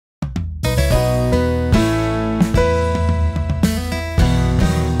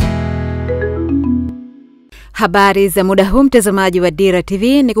Habari za muda huu mtazamaji wa Dira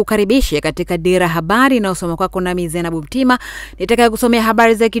TV, ni kukaribisha katika Dira Habari na usoma kwako nami Zenabu Mtima. Nitaka kusomea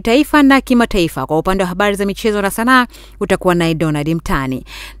habari za kitaifa na kimataifa. Kwa upande wa habari za michezo na sanaa utakuwa naye Donald Mtani.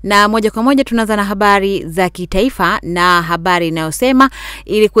 Na moja kwa moja tunaanza na habari za kitaifa, na habari inayosema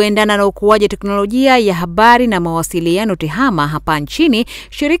ili kuendana na ukuaji teknolojia ya habari na mawasiliano TEHAMA hapa nchini,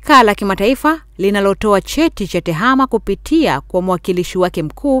 shirika la kimataifa linalotoa cheti cha TEHAMA kupitia kwa mwakilishi wake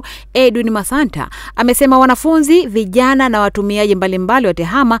mkuu Edwin Masanta amesema wanafunzi, vijana na watumiaji mbalimbali wa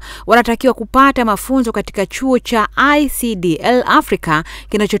TEHAMA wanatakiwa kupata mafunzo katika chuo cha ICDL Africa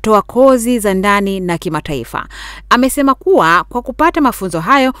kinachotoa kozi za ndani na kimataifa. Amesema kuwa kwa kupata mafunzo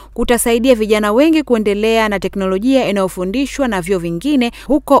hayo kutasaidia vijana wengi kuendelea na teknolojia inayofundishwa na vyuo vingine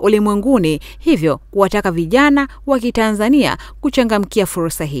huko ulimwenguni, hivyo kuwataka vijana wa Kitanzania kuchangamkia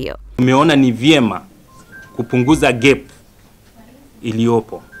fursa hiyo. Tumeona ni vyema kupunguza gap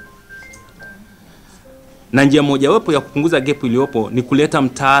iliyopo. Na njia mojawapo ya kupunguza gap iliyopo ni kuleta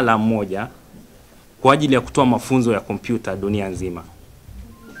mtaala mmoja kwa ajili ya kutoa mafunzo ya kompyuta dunia nzima.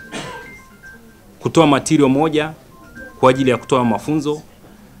 Kutoa material moja kwa ajili ya kutoa mafunzo,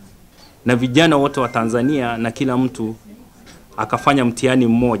 na vijana wote wa Tanzania na kila mtu akafanya mtihani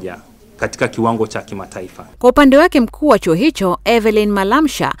mmoja katika kiwango cha kimataifa. Kwa upande wake mkuu wa chuo hicho Evelyn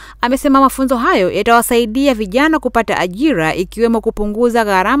Malamsha amesema mafunzo hayo yatawasaidia vijana kupata ajira, ikiwemo kupunguza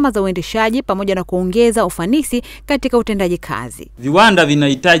gharama za uendeshaji pamoja na kuongeza ufanisi katika utendaji kazi. Viwanda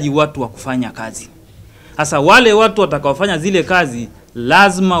vinahitaji watu wa kufanya kazi. Hasa wale watu watakaofanya zile kazi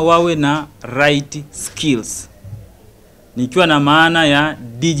lazima wawe na right skills. Nikiwa na maana ya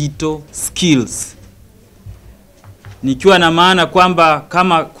digital skills. Nikiwa na maana kwamba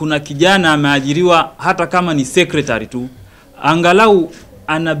kama kuna kijana ameajiriwa hata kama ni secretary tu, angalau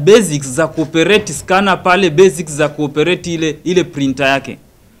ana basics za kuoperate scanner pale, basics za kuoperate ile printer yake.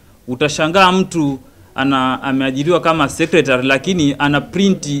 Utashangaa mtu ameajiriwa kama secretary lakini ana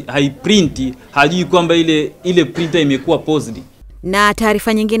haiprinti, hajui kwamba ile printer imekuwa paused. Na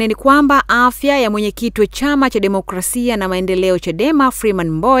taarifa nyingine ni kwamba afya ya mwenyekiti wa Chama cha Demokrasia na Maendeleo Chadema Freeman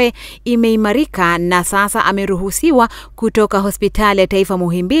Mbowe imeimarika na sasa ameruhusiwa kutoka hospitali ya taifa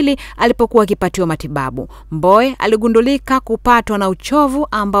Muhimbili alipokuwa akipatiwa matibabu. Mbowe aligundulika kupatwa na uchovu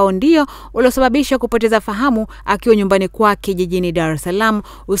ambao ndio uliosababisha kupoteza fahamu akiwa nyumbani kwake jijini Dar es Salaam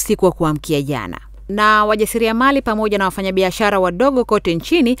usiku wa kuamkia jana. Na wajasiriamali pamoja na wafanyabiashara wadogo kote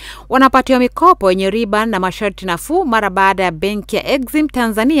nchini wanapatiwa mikopo yenye riba na masharti nafuu mara baada ya benki ya Exim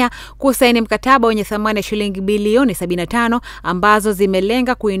Tanzania kusaini mkataba wenye thamani ya shilingi bilioni 75 ambazo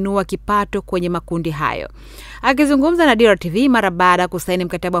zimelenga kuinua kipato kwenye makundi hayo. Akizungumza na Dira TV mara baada ya kusaini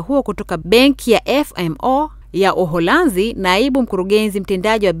mkataba huo kutoka benki ya FMO ya Uholanzi, naibu mkurugenzi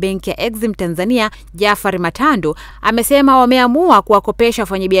mtendaji wa benki ya Exim Tanzania JAFFARI MATANDU amesema wameamua kuwakopesha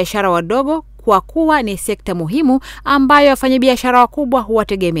wafanyabiashara wadogo kwa kuwa ni sekta muhimu ambayo wafanyabiashara wakubwa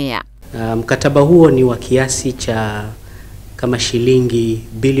huwategemea. Mkataba huo ni wa kiasi cha kama shilingi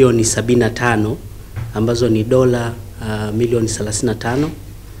bilioni 75 ambazo ni dola milioni 35.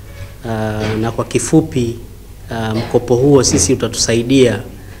 Na kwa kifupi mkopo huo sisi utatusaidia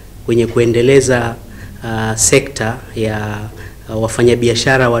kwenye kuendeleza sekta ya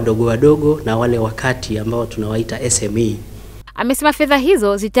wafanyabiashara wadogo na wale wakati ambao tunawaita SME. Amesema fedha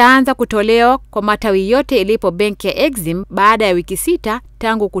hizo zitaanza kutolewa kwa matawi yote ilipo benki ya Exim baada ya wiki 6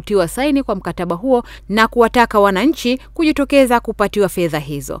 tangu kutiwa saini kwa mkataba huo, na kuwataka wananchi kujitokeza kupatiwa fedha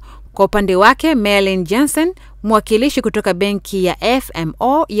hizo. Kwa upande wake Melin Jensen, mwakilishi kutoka benki ya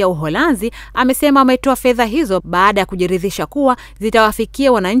FMO ya Uholanzi, amesema ametoa fedha hizo baada ya kujiridhisha kuwa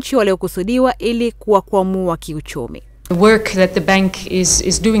zitawafikia wananchi waliokusudiwa ili kuwakwamua kiuchumi. The work that the bank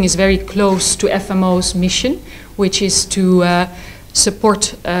is doing is very close to FMO's mission, which is to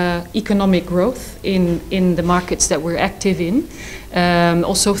support economic growth in the markets that we're active in,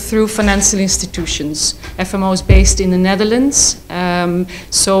 also through financial institutions. FMO is based in the Netherlands,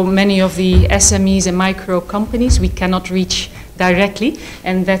 so many of the SMEs and micro companies we cannot reach directly,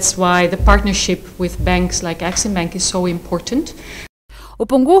 and that's why the partnership with banks like Exim Bank is so important.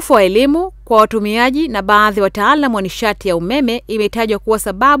 Upungufu wa elimu kwa watumiaji na baadhi wataalamu wa nishati ya umeme imetajwa kuwa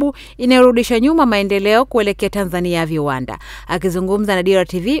sababu inayorudisha nyuma maendeleo kuelekea Tanzania ya viwanda. Akizungumza na Dira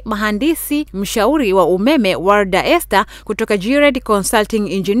TV, mhandisi mshauri wa umeme Warda Esther kutoka Gired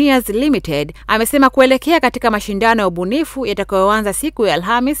Consulting Engineers Limited amesema kuelekea katika mashindano ya ubunifu yatakayoanza siku ya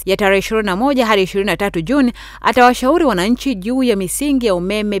Alhamis ya tarehe 21 hadi 23 Juni, atawashauri wananchi juu ya misingi ya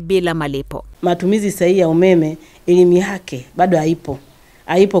umeme bila malipo. Matumizi sahihi ya umeme, elimu yake bado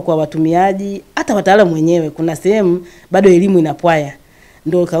haipo kwa watumiaji, hata wataalamu wenyewe. Kuna sehemu bado elimu inapwaya.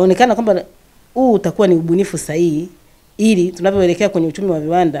 Ndio kaonekana kwamba huu utakuwa ni ubunifu sahihi ili tunapoelekea kwenye uchumi wa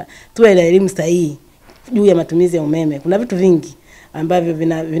viwanda tuwe na elimu sahihi. juu ya matumizi ya umeme. Kuna vitu vingi ambavyo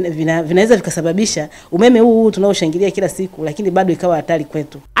vinaweza vikasababisha umeme huu tunaoshangilia kila siku lakini bado ikawa hatari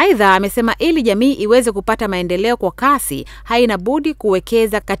kwetu. Aidha, amesema ili jamii iweze kupata maendeleo kwa kasi, haina budi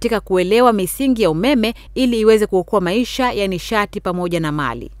kuwekeza katika kuelewa misingi ya umeme ili iweze kuokoa maisha ya nishati pamoja na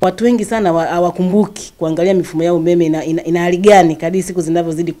mali. Watu wengi sana hawakumbuki kuangalia mifumo ya umeme ina hali gani kadri siku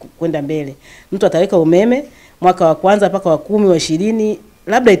zinavyozidi kwenda mbele. Mtu ataweka umeme mwaka wa kwanza mpaka wa 10 wa 20,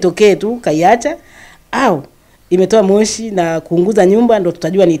 labda itokee tu kaiacha au imetoa moshi na kuunguza nyumba, ndo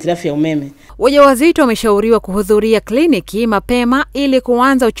tutajua ni hitilafu ya umeme. Wajawazito wameshauriwa kuhudhuria kliniki mapema ili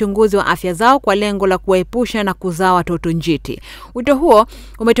kuanza uchunguzi wa afya zao kwa lengo la kuepusha na kuzaa watoto njiti. Wito huo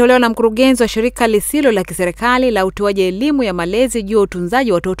umetolewa na mkurugenzi wa shirika lisilo la kiserikali la utoaji elimu ya malezi juu ya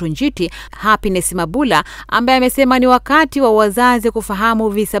utunzaji wa watoto njiti, Happiness Mabula, ambaye amesema ni wakati wa wazazi kufahamu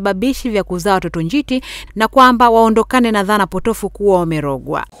visababishi vya kuzaa watoto njiti na kwamba waondokane na dhana potofu kuwa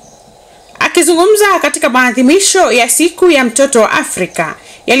wamerogwa. Akizungumza katika maadhimisho ya siku ya mtoto wa Afrika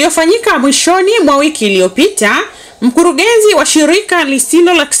yaliyofanyika mwishoni mwa wiki iliyopita, mkurugenzi wa shirika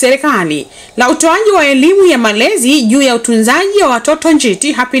lisilo la kiserikali la utoaji wa elimu ya malezi juu ya utunzaji wa watoto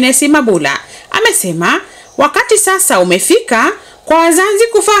njiti, Happiness Mabula, amesema wakati sasa umefika kwa wazazi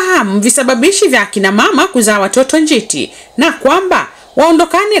kufahamu visababishi vya kina mama kuzaa watoto njiti na kwamba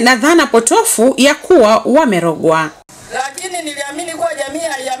waondokane na dhana potofu ya kuwa wamerogwa. Lakini niliamini kuwa jamii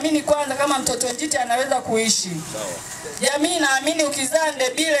haiamini kwanza kama mtoto njiti anaweza kuishi. Jamii inaamini ukizaa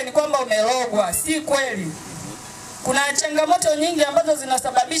ndebile ni kwamba umerogwa. Si kweli. Kuna changamoto nyingi ambazo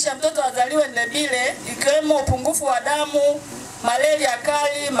zinasababisha mtoto azaliwe ndebile, ikiwemo upungufu wa damu, malaria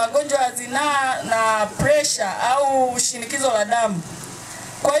kali, magonjwa ya zinaa na pressure au shinikizo la damu.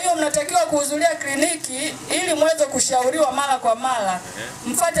 Kwa hiyo mnatakiwa kuhudhuria kliniki ili muweze kushauriwa mara kwa mara.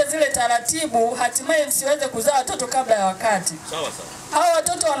 Mfuate zile taratibu, hatimaye msiweze kuzaa watoto kabla ya wakati. Hawa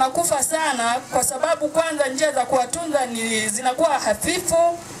watoto wanakufa sana kwa sababu kwanza njia za kuwatunza zinakuwa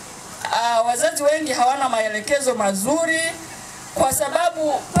hafifu. Wazazi wengi hawana maelekezo mazuri, kwa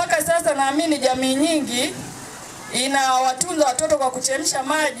sababu mpaka sasa naamini jamii nyingi inawatunza watoto kwa kuchemsha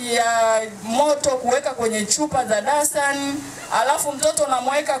maji ya moto, kuweka kwenye chupa za dasani, alafu mtoto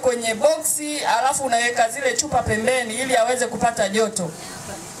unamweka kwenye boksi, alafu unaweka zile chupa pembeni ili aweze kupata joto.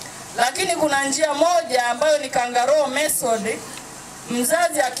 Lakini kuna njia moja ambayo ni kangaroo method,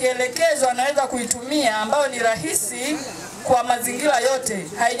 mzazi akielekezwa anaweza kuitumia, ambayo ni rahisi kwa mazingira yote,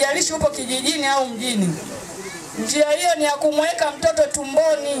 haijalishi upo kijijini au mjini. Njia hiyo ni ya kumweka mtoto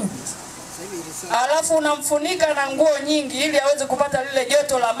tumboni, alafu unamfunika na nguo nyingi ili aweze kupata lile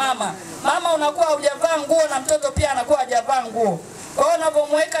joto la mama. Mama unakuwa hujavaa nguo na mtoto pia anakuwa hajavaa nguo. Kwa hiyo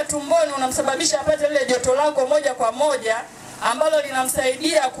unapomweka tumboni unamsababisha apate lile joto lako moja kwa moja, ambalo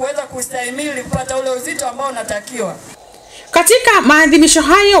linamsaidia kuweza kustahimili kupata ule uzito ambao unatakiwa. Katika maadhimisho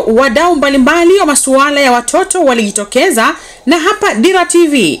hayo, wadau mbalimbali wa masuala ya watoto walijitokeza, na hapa Dira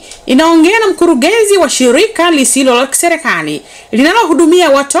TV inaongea na mkurugenzi wa shirika lisilo la kiserikali linalohudumia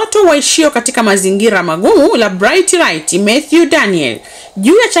watoto waishio katika mazingira magumu la Bright Light, Matthew Daniel,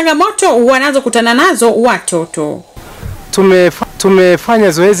 juu ya changamoto wanazokutana nazo watoto.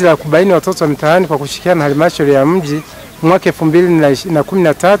 Tumefanya zoezi la kubaini watoto mtaani kwa kushirikiana na halmashauri ya mji mwaka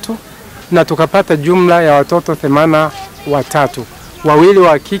 2013 na tukapata jumla ya watoto 83, wawili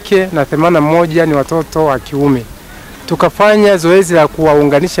wa kike na 81 ni watoto wa kiume. Tukafanya zoezi la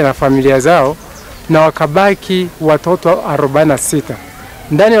kuwaunganisha na familia zao na wakabaki watoto 46.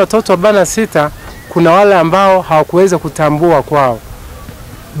 Ndani ya watoto 46 kuna wale ambao hawakuweza kutambua kwao.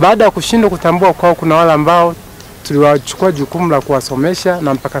 Baada ya kushindwa kutambua kwao, kuna wale ambao tuliwachukua jukumu la kuwasomesha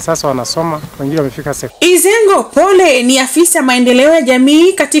na mpaka sasa wanasoma, wengine wamefika sekondari. Izengo Pole ni afisa maendeleo ya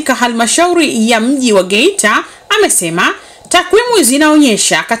jamii katika halmashauri ya mji wa Geita, amesema takwimu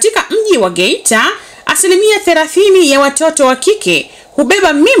zinaonyesha katika mji wa Geita 30% ya watoto wa kike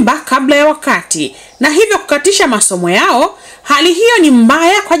hubeba mimba kabla ya wakati na hivyo kukatisha masomo yao. Hali hiyo ni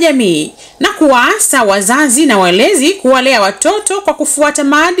mbaya kwa jamii na kuwaasa wazazi na walezi kuwalea watoto kwa kufuata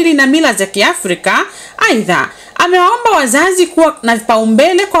maadili na mila za Kiafrika. Aidha, amewaomba wazazi kuwa na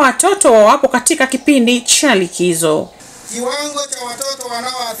vipaumbele kwa watoto wawapo katika kipindi cha likizo. Kiwango cha watoto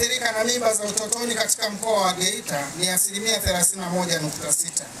wanaoathirika na mimba za utotoni katika mkoa wa Geita ni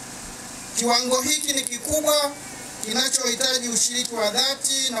 31.6. Kiwango hiki ni kikubwa kinachohitaji ushiriki wa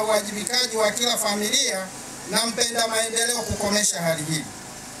dhati na uwajibikaji wa kila familia na mpenda maendeleo kukomesha hali hii.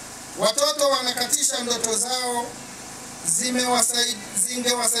 Watoto wanakatisha ndoto zao,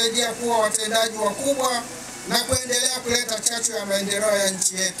 zingewasaidia kuwa watendaji wakubwa na kuendelea kuleta chachu ya maendeleo ya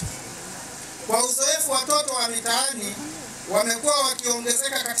nchi yetu. Kwa uzoefu, watoto wa mitaani wamekuwa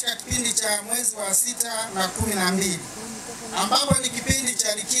wakiongezeka katika kipindi cha mwezi wa 6 na 12, ambapo ni kipindi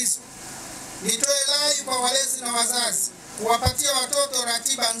cha likizo. Nitoe rai kwa walezi na wazazi kuwapatia watoto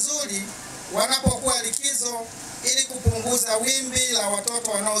ratiba nzuri wanapokuwa likizo ili kupunguza wimbi la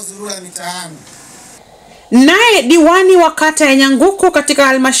watoto wanaozurura mitaani. Naye diwani wa kata ya Nyanguku katika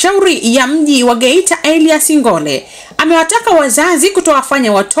halmashauri ya mji wa Geita Elias Ngole amewataka wazazi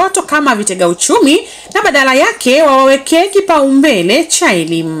kutowafanya watoto kama vitega uchumi na badala yake wawawekee kipaumbele cha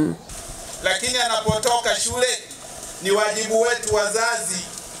elimu. Lakini anapotoka shule ni wajibu wetu wazazi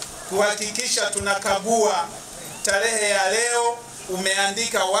kuhakikisha tunakagua tarehe ya leo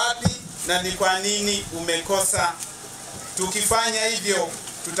umeandika wapi na ni kwa nini umekosa. Tukifanya hivyo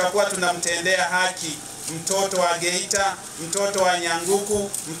tutakuwa tunamtendea haki mtoto wa Geita, mtoto wa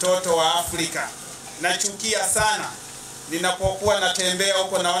Nyanguku, mtoto wa Afrika. Nachukia sana ninapokuwa natembea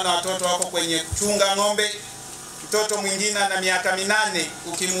huko naona watoto wako kwenye kuchunga ng'ombe. Mtoto mwingine ana miaka 8,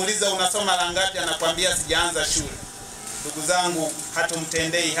 ukimuuliza unasoma la ngapi anakuambia sijaanza shule. Ndugu zangu,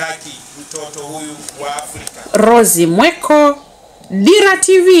 hatumtendei haki mtoto huyu wa Afrika. Rozi Mweko, Dira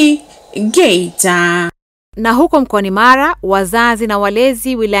TV, Geita. Na huko mkoani Mara, wazazi na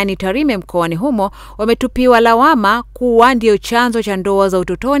walezi wilayani Tarime mkoani humo wametupiwa lawama kuwa ndio chanzo cha ndoa za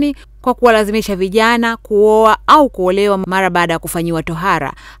utotoni kwa kuwalazimisha vijana kuoa au kuolewa mara baada ya kufanyiwa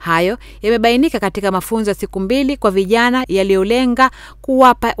tohara. Hayo yamebainika katika mafunzo ya siku 2 kwa vijana yaliyolenga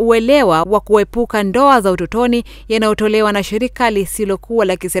kuwapa uelewa wa kuepuka ndoa za utotoni yanayotolewa na shirika lisilokuwa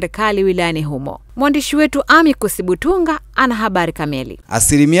la kiserikali wilayani humo. Mwandishi wetu Kusibutunga ana habari kamili.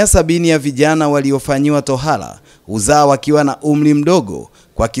 70% ya vijana waliofanyiwa tohara uzaa wakiwa na umri mdogo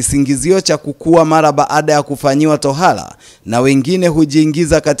kwa kisingizio cha kukua mara baada ya kufanyiwa tohara, na wengine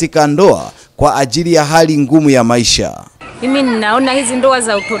hujiingiza katika ndoa kwa ajili ya hali ngumu ya maisha. Mimi ninaona hizi ndoa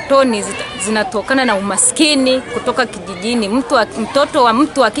za utotoni zinatokana na umaskini kutoka kijijini. Mtoto wa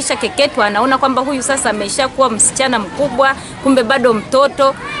mtu akisha keketwa anaona kwamba huyu sasa ameshakuwa msichana mkubwa, kumbe bado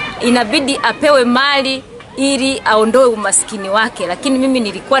mtoto, inabidi apewe mali ili aondoe umaskini wake. Lakini mimi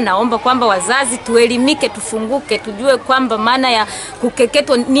nilikuwa naomba kwamba wazazi tuelimike, tufunguke, tujue kwamba maana ya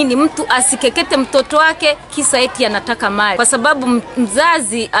kukeketwa nini. Mtu asikekete mtoto wake kisa eti anataka mali, kwa sababu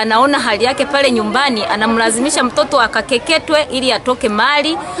mzazi anaona hali yake pale nyumbani, anamlazimisha mtoto akakeketwe ili atoke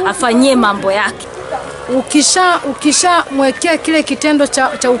mali, afanyie mambo yake. Ukisha mwekea kile kitendo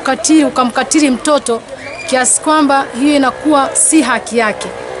cha ukatili, ukamkatili mtoto kiasi kwamba hiyo inakuwa si haki yake.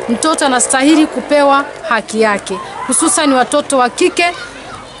 Mtoto anastahili kupewa haki yake, hususan watoto wa kike.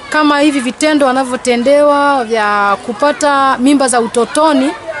 Kama hivi vitendo wanavyotendewa vya kupata mimba za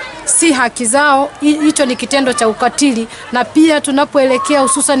utotoni si haki zao, hicho ni kitendo cha ukatili. Na pia tunapoelekea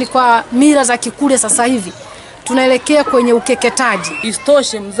hususan kwa mila za kikule sasa hivi tunaelekea kwenye ukeketaji.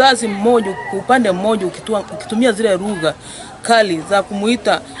 Istoshe mzazi mmoja upande mmoja ukitumia zile lugha kali za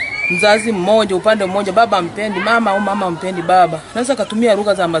kumuita mzazi mmoja upande mmoja, baba mpendi mama au mama mpendi baba, naweza kutumia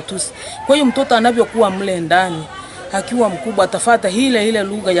lugha za matusi. Kwa hiyo mtoto anavyokuwa mle ndani akiwa mkubwa atafuata ile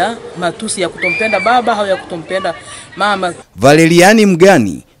lugha ya matusi ya kutompenda baba au ya kutompenda mama. Valeriani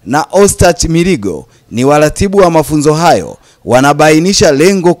Mgani na Ostach Mirigo ni waratibu wa mafunzo hayo, wanabainisha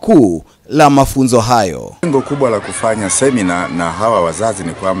lengo kuu la mafunzo hayo. Lengo kubwa la kufanya semina na hawa wazazi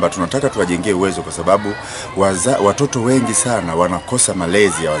ni kwamba tunataka tuwajengee uwezo, kwa sababu watoto wengi sana wanakosa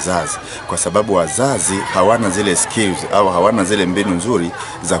malezi ya wazazi kwa sababu wazazi hawana zile skills au hawana zile mbinu nzuri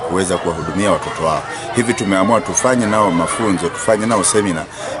za kuweza kuwahudumia watoto wao. Hivi tumeamua tufanye nao mafunzo, tufanye nao semina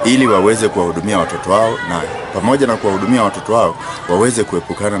ili waweze kuwahudumia watoto wao, na pamoja na kuwahudumia watoto wao waweze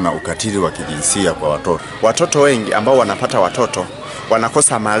kuepukana na ukatili wa kijinsia kwa watoto. Watoto wengi ambao wanapata watoto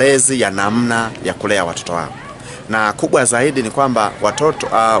wanakosa malezi ya namna ya kulea watoto wao. Na kubwa zaidi ni kwamba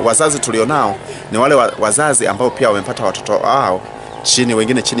wazazi tulionao ni wale wazazi ambao pia wamepata watoto wao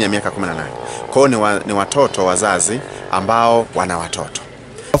wengine chini ya miaka 18. Kwa hiyo ni watoto wazazi ambao wana watoto.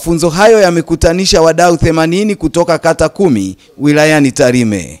 Mafunzo hayo yamekutanisha wadau 80 kutoka kata 10 wilayani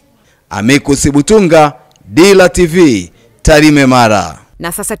Tarime. Kusibutunga, Dira TV, Tarime Mara.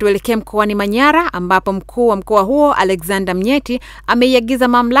 Na sasa tuelekee mkoani Manyara ambapo mkuu wa mkoa huo Alexander Mnyeti ameiagiza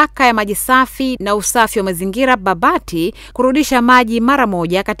mamlaka ya maji safi na usafi wa mazingira Babati kurudisha maji mara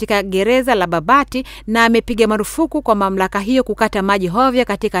moja katika gereza la Babati, na amepiga marufuku kwa mamlaka hiyo kukata maji hovyo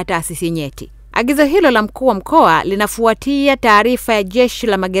katika taasisi nyeti. Agizo hilo la mkuu wa mkoa linafuatia taarifa ya jeshi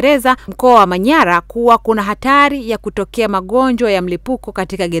la magereza mkoa wa Manyara kuwa kuna hatari ya kutokea magonjwa ya mlipuko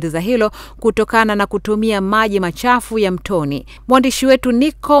katika gereza hilo kutokana na kutumia maji machafu ya mtoni. Mwandishi wetu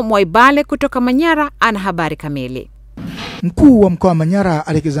Niko Mwaibale kutoka Manyara ana habari kamili. Mkuu wa mkoa wa Manyara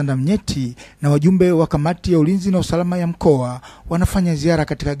Alexander Mnyeti na wajumbe wa kamati ya ulinzi na usalama ya mkoa wanafanya ziara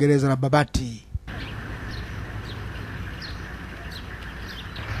katika gereza la Babati.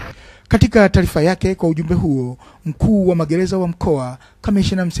 Katika taarifa yake kwa ujumbe huo, mkuu wa magereza wa mkoa,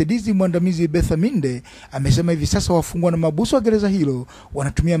 kamishna msaidizi mwandamizi Betha Minde, amesema hivi sasa wafungwa na mabuso wa gereza hilo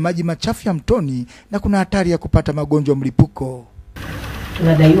wanatumia maji machafu ya mtoni na kuna hatari ya kupata magonjwa mlipuko.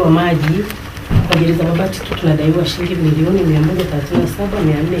 Tunadaiwa maji kwa gereza Babati tu, tunadaiwa shilingi milioni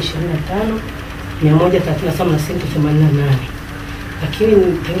 137,425,137 na senti 88.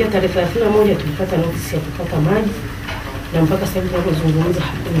 Lakini tangia tarehe 31 tulipata notisi ya kupata maji, na mpaka sasa tunapozungumza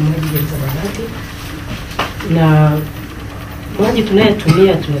hakuna maji gereza Babati. Na maji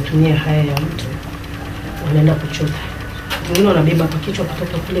tunatumia haya ya mto, wanaenda kuchota. Wengine wanabeba kwa kichwa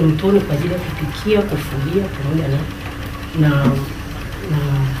kutoka kule mtoni kwa ajili ya kupikia, kufulia pamoja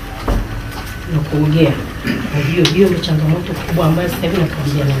na kuogea. Hiyo ndio changamoto kubwa ambayo sasa hivi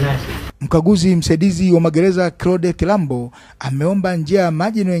nakabiliana nayo. Mkaguzi msaidizi wa magereza Claude Kilambo ameomba njia ya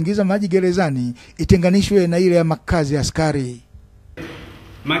maji inayoingiza maji gerezani itenganishwe na ile ya makazi ya askari.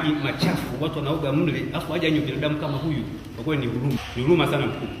 Maji machafu watu wanaoga mle, afu haja nyinyi binadamu kama huyu, kwa kweli ni huruma sana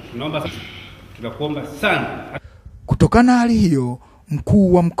mkuu. Tunakuomba sana. Kutokana na hali hiyo,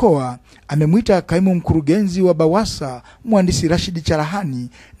 mkuu wa mkoa amemwita kaimu mkurugenzi wa Bawasa mhandisi Rashid Charahani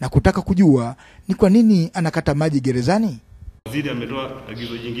na kutaka kujua ni kwa nini anakata maji gerezani. Waziri ametoa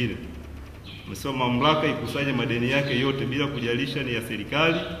agizo jingine. Amesema mamlaka ikusanye madeni yake yote bila kujalisha ni ya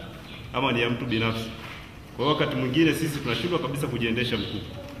serikali ama ni ya mtu binafsi. Kwa wakati mwingine sisi tunashindwa kabisa kujiendesha mkuu.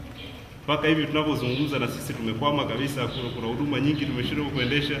 Mpaka hivi tunapozungumza na sisi tumekwama kabisa, kuna huduma nyingi tumeshindwa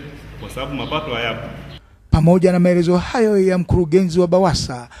kuendesha kwa sababu mapato hayapo. Pamoja na maelezo hayo ya mkurugenzi wa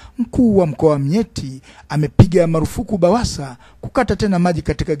Bawasa, mkuu wa mkoa Mnyeti amepiga marufuku Bawasa kukata tena maji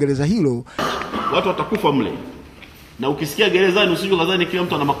katika gereza hilo. Watu watakufa mle. Na ukisikia gerezani usije kadhani kila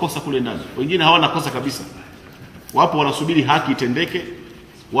mtu ana makosa kule ndani. Wengine hawana kosa kabisa. Wapo wanasubiri haki itendeke.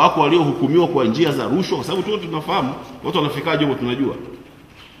 Wako waliohukumiwa kwa njia za rushwa, kwa sababu wote tunafahamu watu wanafikaje huko tunajua.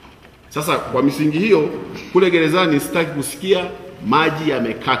 Sasa kwa misingi hiyo kule gerezani sitaki kusikia maji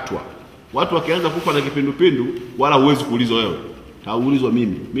yamekatwa. Watu wakianza kufa na kipindupindu wala huwezi kuulizwa wewe. Haulizwa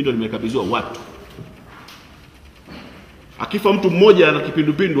mimi. Mimi ndo nimekabidhiwa watu. Akifa mtu mmoja na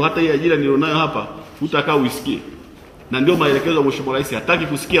kipindupindu, hata hii ajira nilionayo hapa utakaa uisikie. Na ndio maelekezo ya Mheshimiwa Rais, hataki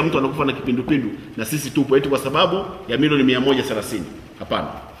kusikia mtu anakufa na kipindupindu na sisi tupo eti kwa sababu ya milioni 130. Hapana.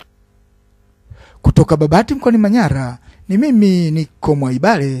 Kutoka Babati mkoani Manyara, ni mimi niko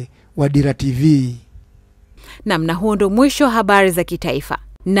Mwaibale wa Dira TV. Na huo ndo mwisho habari za kitaifa.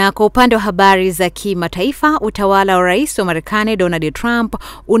 Na kwa upande wa habari za kimataifa, utawala wa Rais wa Marekani Donald Trump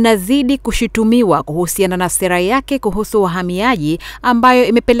unazidi kushutumiwa kuhusiana na sera yake kuhusu wahamiaji ambayo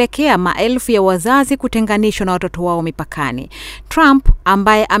imepelekea maelfu ya wazazi kutenganishwa na watoto wao mipakani. Trump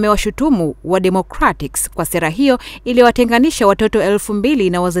ambaye amewashutumu wa Democrats kwa sera hiyo iliyowatenganisha watoto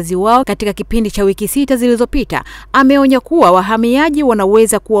 2,000 na wazazi wao katika kipindi cha wiki 6 zilizopita, ameonya kuwa wahamiaji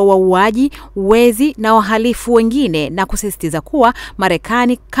wanaweza kuwa wauaji, wezi na wahalifu wengine, na kusisitiza kuwa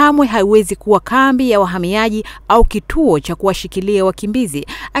Marekani kamwe haiwezi kuwa kambi ya wahamiaji au kituo cha kuwashikilia wakimbizi,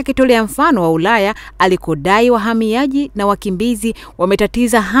 akitolea mfano wa Ulaya alikodai wahamiaji na wakimbizi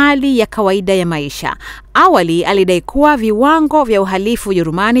wametatiza hali ya kawaida ya maisha. Awali alidai kuwa viwango vya uhalifu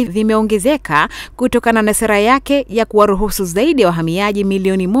Ujerumani vimeongezeka kutokana na sera yake ya kuwaruhusu zaidi ya wahamiaji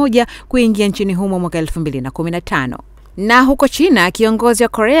milioni 1 kuingia nchini humo mwaka 2015. Na huko China, kiongozi wa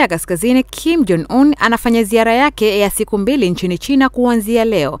Korea Kaskazini Kim Jong-un anafanya ziara yake ya siku 2 nchini China kuanzia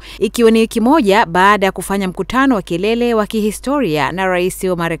leo, ikiwa ni wiki moja baada ya kufanya mkutano wa kilele wa kihistoria na rais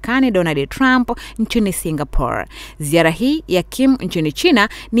wa Marekani Donald Trump nchini Singapore. Ziara hii ya Kim nchini China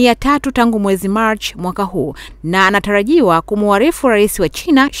ni ya 3 tangu mwezi March mwaka huu, na anatarajiwa kumwarifu rais wa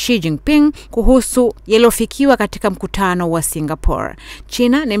China Xi Jinping kuhusu yaliyofikiwa katika mkutano wa Singapore.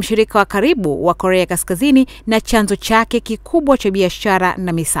 China ni mshirika wa karibu wa Korea Kaskazini na chanzo chake kikubwa cha biashara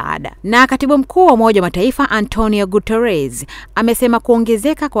na misaada. Na katibu mkuu wa Umoja wa Mataifa Antonio Guterres amesema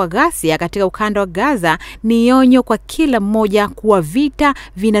kuongezeka kwa ghasia katika ukanda wa Gaza ni onyo kwa kila mmoja kuwa vita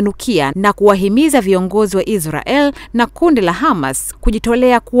vinanukia, na kuwahimiza viongozi wa Israel na kundi la Hamas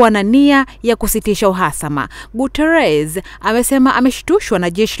kujitolea kuwa na nia ya kusitisha uhasama. Guterres amesema ameshtushwa na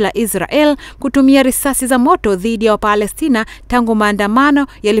jeshi la Israel kutumia risasi za moto dhidi ya Wapalestina tangu maandamano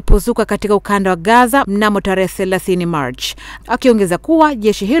yalipozuka katika ukanda wa Gaza mnamo tarehe 30 March, akiongeza kuwa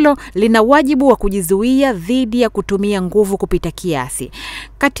jeshi hilo lina wajibu wa kujizuia dhidi ya kutumia nguvu kupita kiasi.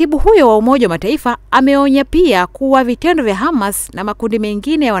 Katibu huyo wa Umoja wa Mataifa ameonya pia kuwa vitendo vya Hamas na makundi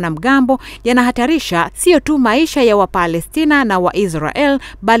mengine ya wanamgambo yanahatarisha sio tu maisha ya Wapalestina na wa Israel,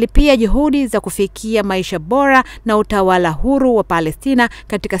 bali pia juhudi za kufikia maisha bora na utawala huru wa Palestina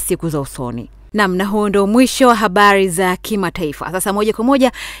katika siku za usoni. Naam, na huo ndio mwisho wa habari za kimataifa. Sasa moja kwa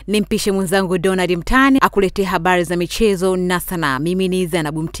moja nimpishe mwenzangu Donald Mtani akuletee habari za michezo na sanaa. Mimi ni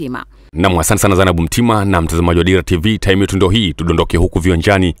Zanabu Mtima. Naam, asante sana Zanabu Mtima na mtazamaji wa Dira TV. Time yetu ndio hii, tudondoke huku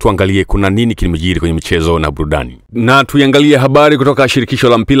viwanjani tuangalie kuna nini kimejiri kwenye michezo na burudani. Na tuangalie habari kutoka shirikisho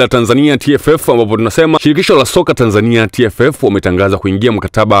la mpira Tanzania TFF, ambapo tunasema shirikisho la soka Tanzania TFF wametangaza kuingia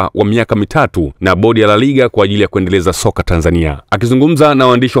mkataba wa miaka 3 na bodi ya La Liga kwa ajili ya kuendeleza soka Tanzania. Akizungumza na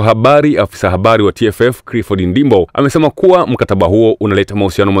waandishi wa habari, afisa habari wa TFF Clifford Ndimbo amesema kuwa mkataba huo unaleta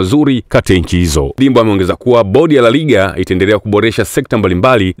mahusiano mazuri kati ya nchi hizo. Ndimbo ameongeza kuwa bodi ya La Liga itaendelea kuboresha sekta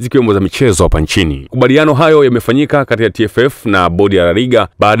mbalimbali zikiwemo za michezo hapa nchini. Makubaliano hayo yamefanyika kati ya TFF na bodi ya La Liga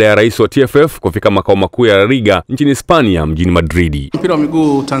baada ya rais wa TFF kufika makao makuu ya La Liga nchini Hispania mjini Madrid. Mpira wa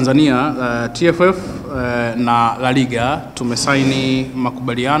miguu Tanzania, TFF na La Liga tumesaini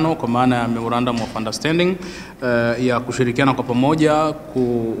makubaliano kwa maana ya memorandum of understanding ya kushirikiana kwa pamoja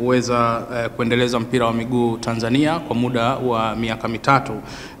kuweza kuendeleza mpira wa miguu Tanzania kwa muda wa miaka 3.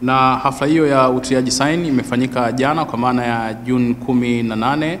 Na hafla hiyo ya utiaji saini imefanyika jana kwa maana ya Juni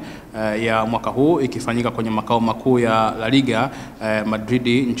 18 ya mwaka huu, ikifanyika kwenye makao makuu ya La Liga Madrid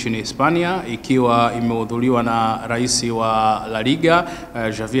nchini Hispania, ikiwa imehudhuriwa na rais wa La Liga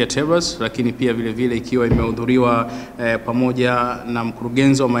Javier Tebas, lakini pia vile vile ikiwa imehudhuriwa pamoja na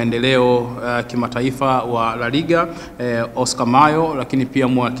mkurugenzi wa maendeleo kimataifa wa La Liga Oscar Mayo, lakini pia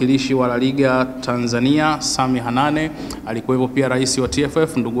mwakilishi wa La Liga Tanzania Sami Hanane, alikuwepo pia rais wa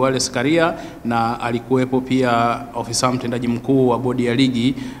TFF ndugu Wale Skaria, na alikuwepo pia ofisa mtendaji mkuu wa bodi ya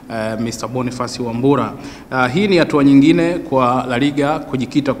ligi Mr. Boniface Wambura. Hii ni hatua nyingine kwa La Liga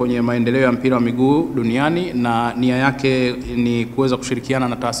kujikita kwenye maendeleo ya mpira wa miguu duniani, na nia yake ni kuweza kushirikiana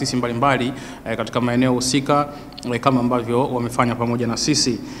na taasisi mbalimbali katika maeneo husika kama ambavyo wamefanya pamoja na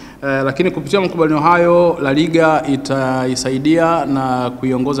sisi. Lakini kupitia makubaliano hayo La Liga itaisaidia na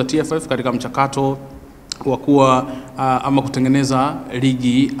kuiongoza TFF katika mchakato wa kuwa ama kutengeneza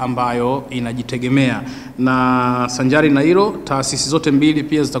ligi ambayo inajitegemea. Na sanjari na hilo, taasisi zote mbili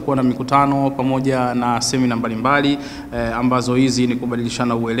pia zitakuwa na mikutano pamoja na semina mbalimbali ambazo hizi ni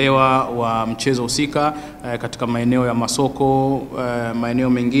kubadilishana uelewa wa mchezo husika katika maeneo ya masoko. Maeneo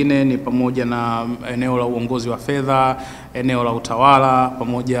mengine ni pamoja na eneo la uongozi wa fedha, eneo la utawala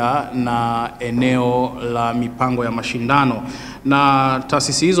pamoja na eneo la mipango ya mashindano. Na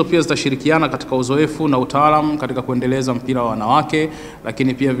taasisi hizo pia zitashirikiana katika uzoefu na utaalamu katika kuendeleza mpira wa wanawake,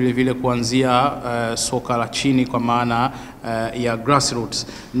 lakini pia vile vile kuanzia soka la chini kwa maana ya grassroots.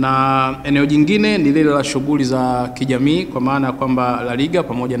 Na eneo jingine ni lile la shughuli za kijamii kwa maana ya kwamba La Liga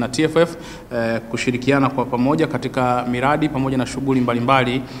pamoja na TFF kushirikiana kwa pamoja katika miradi pamoja na shughuli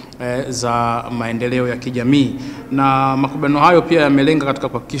mbalimbali za maendeleo ya kijamii. Na makubaliano hayo pia yamelenga katika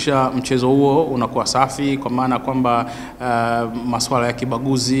kuhakikisha mchezo huo unakuwa safi kwa maana kwamba masuala ya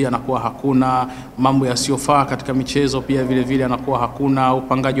kibaguzi yanakuwa hakuna, mambo yasiyofaa katika michezo pia vile vile yanakuwa hakuna,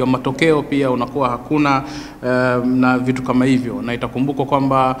 upangaji wa matokeo pia unakuwa hakuna, na vitu kama hivyo. Na itakumbukwa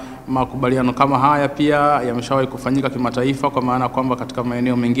kwamba makubaliano kama haya pia yameshawahi kufanyika kimataifa kwa maana kwamba katika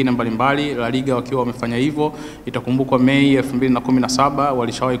maeneo mengine mbalimbali La Liga wakiwa wamefanya hivyo. Itakumbukwa Mei 2017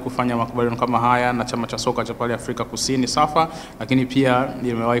 walishawahi kufanya makubaliano kama haya na chama cha soka cha pale Afrika Kusini SAFA, lakini pia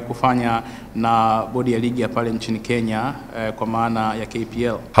imewahi kufanya na bodi ya ligi ya pale nchini Kenya kwa maana ya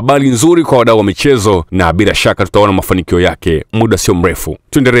KPL. Habari nzuri kwa wadau wa michezo na bila shaka tutaona mafanikio yake muda sio mrefu.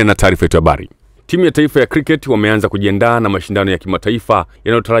 Tuendelee na taarifa yetu ya habari. Timu ya taifa ya cricket wameanza kujiandaa na mashindano ya kimataifa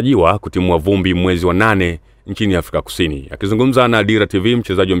yanayotarajiwa kutimua vumbi mwezi wa 8 nchini Afrika Kusini. Akizungumza na Dira TV,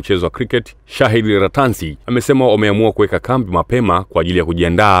 mchezaji wa mchezo wa cricket Shahid Ratansi amesema wameamua kuweka kambi mapema kwa ajili ya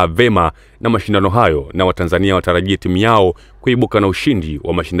kujiandaa vema na mashindano hayo, na Watanzania watarajie timu yao kuibuka na ushindi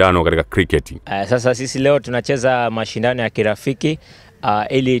wa mashindano katika cricket. Sasa sisi leo tunacheza mashindano ya kirafiki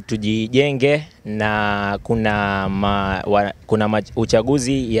ili tujijenge, na kuna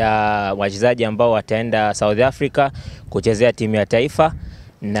uchaguzi ya wachezaji ambao wataenda South Africa kuchezea timu ya taifa,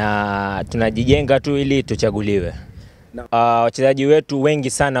 na tunajijenga tu ili tuchaguliwe. Wachezaji wetu wengi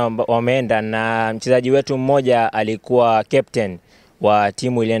sana wameenda, na mchezaji wetu mmoja alikuwa captain wa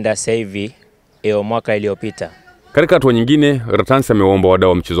timu ilienda sasa hivi mwaka iliyopita. Katika hatua nyingine, Ratansi ameomba wadau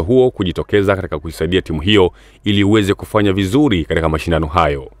wa mchezo huo kujitokeza katika kuisaidia timu hiyo ili uweze kufanya vizuri katika mashindano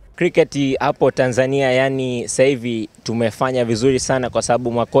hayo. Cricket hapo Tanzania, yani sasa hivi tumefanya vizuri sana kwa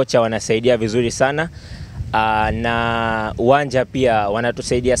sababu makocha wanasaidia vizuri sana, na uwanja pia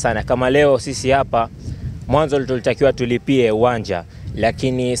wanatusaidia sana. Kama leo sisi hapa mwanzo tulitakiwa tulipie uwanja,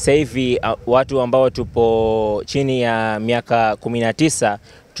 lakini sasa hivi watu ambao tupo chini ya miaka 19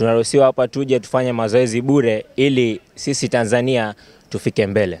 tunaruhusiwa hapa tuje tufanye mazoezi bure ili sisi Tanzania tufike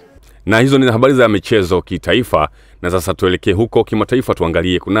mbele. Na hizo ni habari za michezo kitaifa, na sasa tuelekee huko kimataifa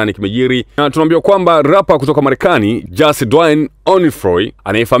tuangalie kunani kimejiri. Na tunaambiwa kwamba rapa kutoka Marekani Just Dwayne Onifroy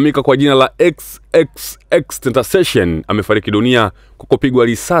anayefahamika kwa jina la XXXTentacion amefariki dunia kwa kupigwa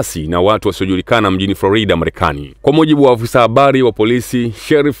risasi na watu wasiojulikana mjini Florida, Marekani. Kwa mujibu wa afisa habari wa polisi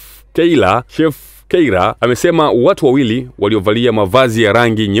Sheriff Keira amesema watu wawili waliovalia mavazi ya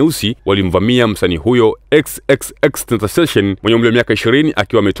rangi nyeusi walimvamia msanii huyo XXXTentacion mwenye umri wa miaka 20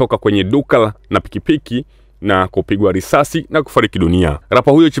 akiwa ametoka kwenye duka na pikipiki na kupigwa risasi na kufariki dunia.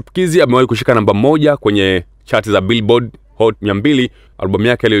 Rapa huyo chipukizi amewahi kushika namba 1 kwenye chati za Billboard Hot 200, albamu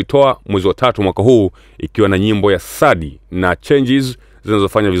yake aliyoitoa mwezi wa 3 mwaka huu ikiwa na nyimbo ya Sadi na Changes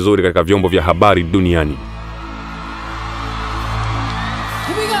zinazofanya vizuri katika vyombo vya habari duniani.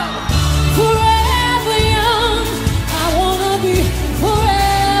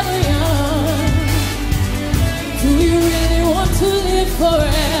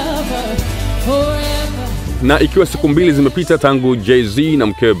 Na ikiwa siku 2 zimepita tangu Jay-Z na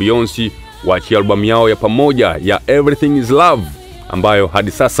mkewe Beyonce waachia albamu yao ya pamoja ya Everything is Love ambayo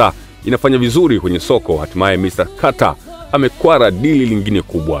hadi sasa inafanya vizuri kwenye soko, hatimaye Mr. Carter amekwara dili lingine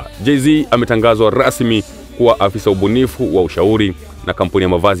kubwa. Jay-Z ametangazwa rasmi kuwa afisa ubunifu wa ushauri na kampuni ya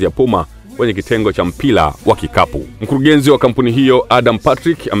mavazi ya Puma kwenye kitengo cha mpira wa kikapu. Mkurugenzi wa kampuni hiyo Adam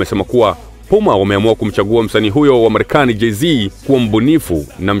Patrick amesema kuwa Puma wameamua kumchagua msanii huyo wa Marekani Jay-Z kuwa mbunifu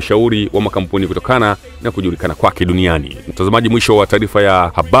na mshauri wa makampuni kutokana na kujulikana kwake duniani. Mtazamaji, mwisho wa taarifa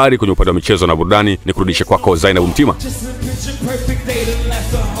ya habari kwenye upande wa michezo na burudani, ni kurudisha kwako Zainab Mtima.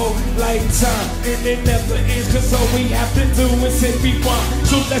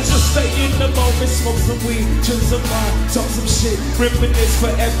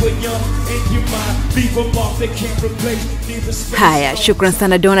 Haya, shukran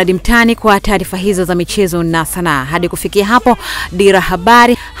sana Donald Mtani kwa taarifa hizo za michezo na sanaa. Hadi kufikia hapo, Dira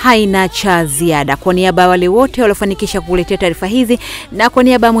habari haina cha ziada. Kwa niaba ya wale wote waliofanikisha kukuletea taarifa hizi na kwa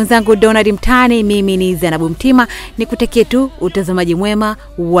niaba ya mwenzangu Donald Mtani, mimi ni Zainab Mtima, nikutakie tu utazamaji mwema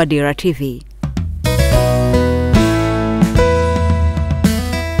wa Dira TV.